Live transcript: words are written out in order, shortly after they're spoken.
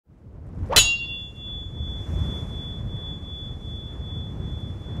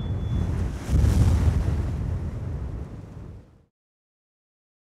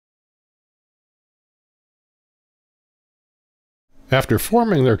After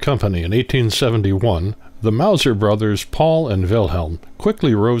forming their company in 1871, the Mauser brothers Paul and Wilhelm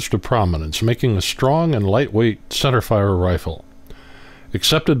quickly rose to prominence, making a strong and lightweight centerfire rifle.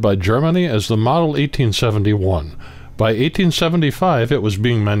 Accepted by Germany as the Model 1871, by 1875 it was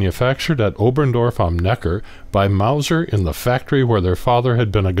being manufactured at Oberndorf am Neckar by Mauser in the factory where their father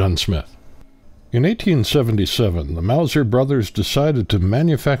had been a gunsmith. In 1877, the Mauser brothers decided to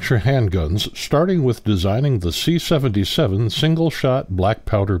manufacture handguns, starting with designing the C-97 single-shot black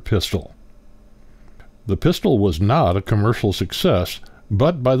powder pistol. The pistol was not a commercial success,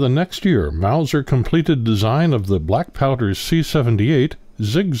 but by the next year, Mauser completed design of the black powder C-78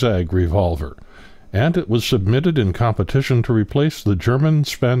 zigzag revolver, and it was submitted in competition to replace the German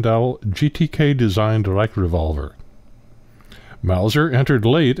Spandau GTK-designed Reich revolver. Mauser entered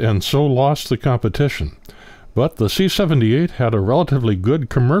late and so lost the competition, but the C-78 had a relatively good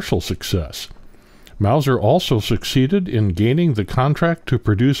commercial success. Mauser also succeeded in gaining the contract to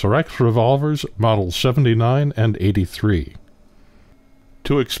produce Reich revolvers Models 79 and 83.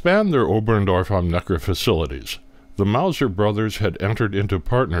 To expand their Oberndorf am Neckar facilities, the Mauser brothers had entered into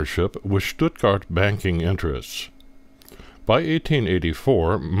partnership with Stuttgart banking interests. By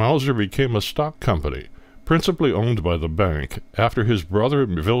 1884, Mauser became a stock company, principally owned by the bank, after his brother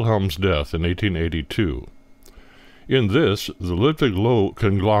Wilhelm's death in 1882. In this, the Ludwig-Loh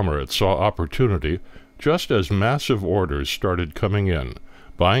conglomerate saw opportunity just as massive orders started coming in,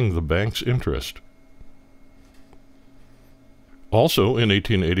 buying the bank's interest. Also in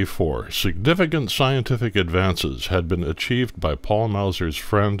 1884, significant scientific advances had been achieved by Paul Mauser's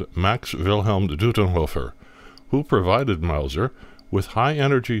friend Max Wilhelm Dutenhofer, who provided Mauser with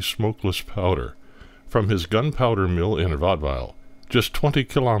high-energy smokeless powder from his gunpowder mill in Rottweil, just 20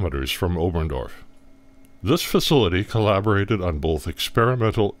 kilometers from Oberndorf. This facility collaborated on both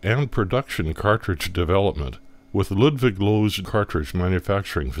experimental and production cartridge development with Ludwig-Loh's cartridge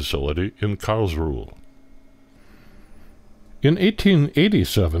manufacturing facility in Karlsruhe. In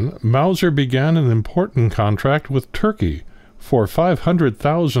 1887, Mauser began an important contract with Turkey for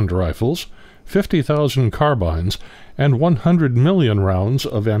 500,000 rifles, 50,000 carbines, and 100 million rounds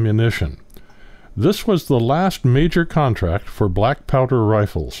of ammunition. This was the last major contract for black powder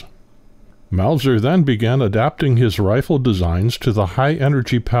rifles. Mauser then began adapting his rifle designs to the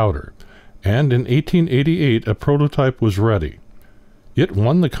high-energy powder, and in 1888 a prototype was ready. It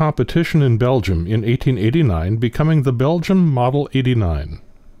won the competition in Belgium in 1889, becoming the Belgium Model 89.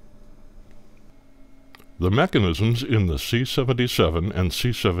 The mechanisms in the C-77 and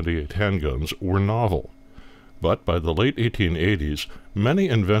C-78 handguns were novel, but by the late 1880s, many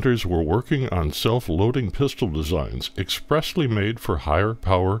inventors were working on self-loading pistol designs expressly made for higher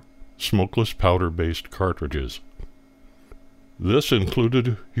power, smokeless powder-based cartridges. This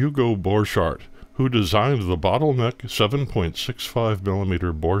included Hugo Borchardt, who designed the bottleneck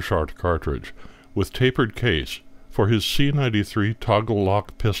 7.65mm Borchardt cartridge with tapered case for his C-93 toggle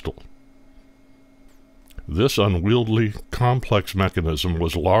lock pistol. This unwieldy, complex mechanism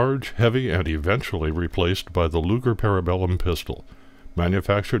was large, heavy, and eventually replaced by the Luger Parabellum pistol,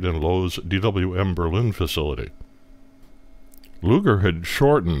 manufactured in Loh's DWM Berlin facility. Luger had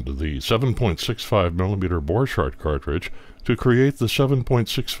shortened the 7.65mm Borchardt cartridge to create the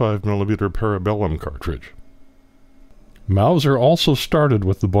 7.65mm Parabellum cartridge. Mauser also started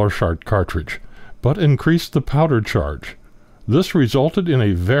with the Borchardt cartridge, but increased the powder charge. This resulted in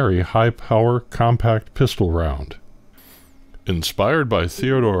a very high-power, compact pistol round. Inspired by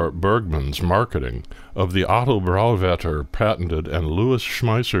Theodor Bergmann's marketing of the Otto Brauwetter patented and Louis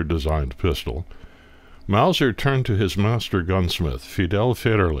Schmeisser designed pistol, Mauser turned to his master gunsmith, Fidel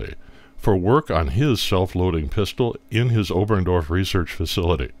Federle, for work on his self-loading pistol in his Oberndorf research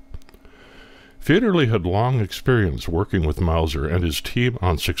facility. Federle had long experience working with Mauser and his team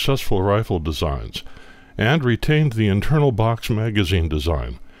on successful rifle designs, and retained the internal box magazine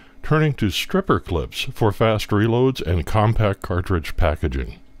design, turning to stripper clips for fast reloads and compact cartridge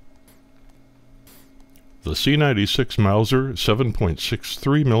packaging. The C-96 Mauser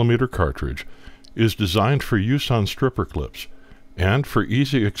 7.63mm cartridge is designed for use on stripper clips and for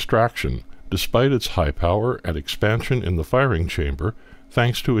easy extraction despite its high power and expansion in the firing chamber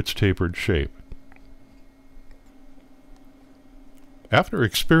thanks to its tapered shape. After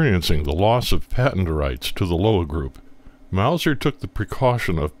experiencing the loss of patent rights to the Loh group, Mauser took the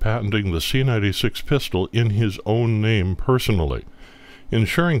precaution of patenting the C-96 pistol in his own name personally,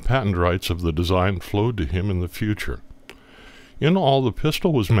 ensuring patent rights of the design flowed to him in the future. In all, the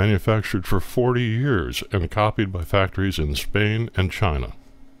pistol was manufactured for 40 years and copied by factories in Spain and China.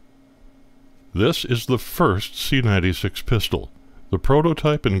 This is the first C-96 pistol, the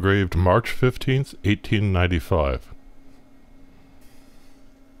prototype engraved March 15, 1895.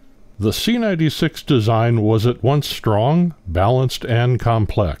 The C-96 design was at once strong, balanced, and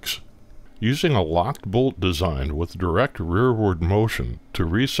complex. Using a locked bolt design with direct rearward motion to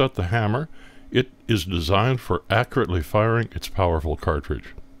reset the hammer, it is designed for accurately firing its powerful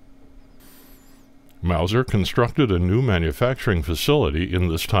cartridge. Mauser constructed a new manufacturing facility in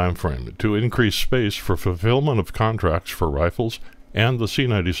this time frame to increase space for fulfillment of contracts for rifles and the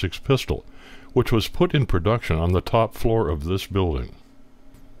C-96 pistol, which was put in production on the top floor of this building.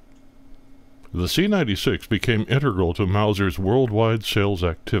 The C-96 became integral to Mauser's worldwide sales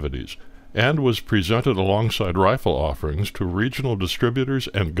activities and was presented alongside rifle offerings to regional distributors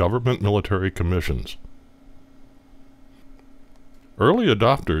and government military commissions. Early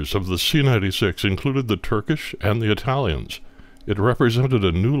adopters of the C-96 included the Turkish and the Italians. It represented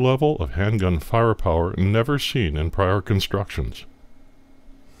a new level of handgun firepower never seen in prior constructions.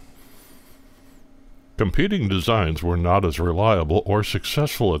 Competing designs were not as reliable or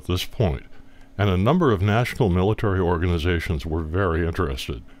successful at this point, and a number of national military organizations were very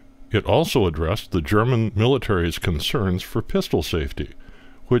interested. It also addressed the German military's concerns for pistol safety,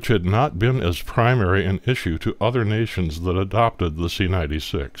 which had not been as primary an issue to other nations that adopted the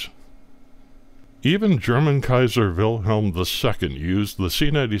C-96. Even German Kaiser Wilhelm II used the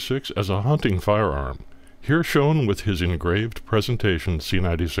C-96 as a hunting firearm, here shown with his engraved presentation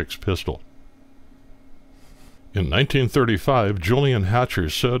C-96 pistol. In 1935, Julian Hatcher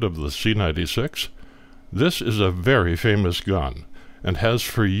said of the C-96, "This is a very famous gun, and has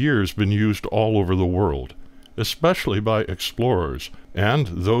for years been used all over the world, especially by explorers and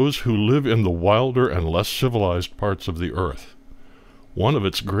those who live in the wilder and less civilized parts of the earth. One of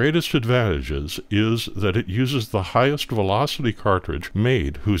its greatest advantages is that it uses the highest velocity cartridge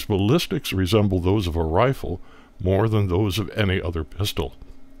made, whose ballistics resemble those of a rifle more than those of any other pistol."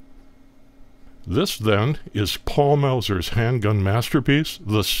 This, then, is Paul Mauser's handgun masterpiece,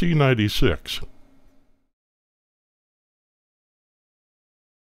 the C-96.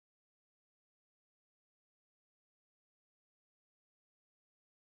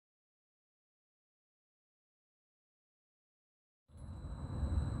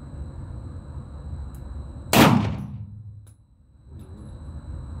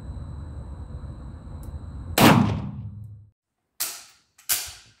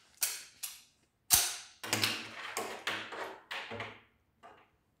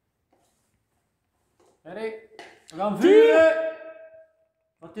 Ready? We gaan vuren!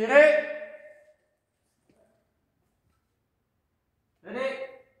 Wat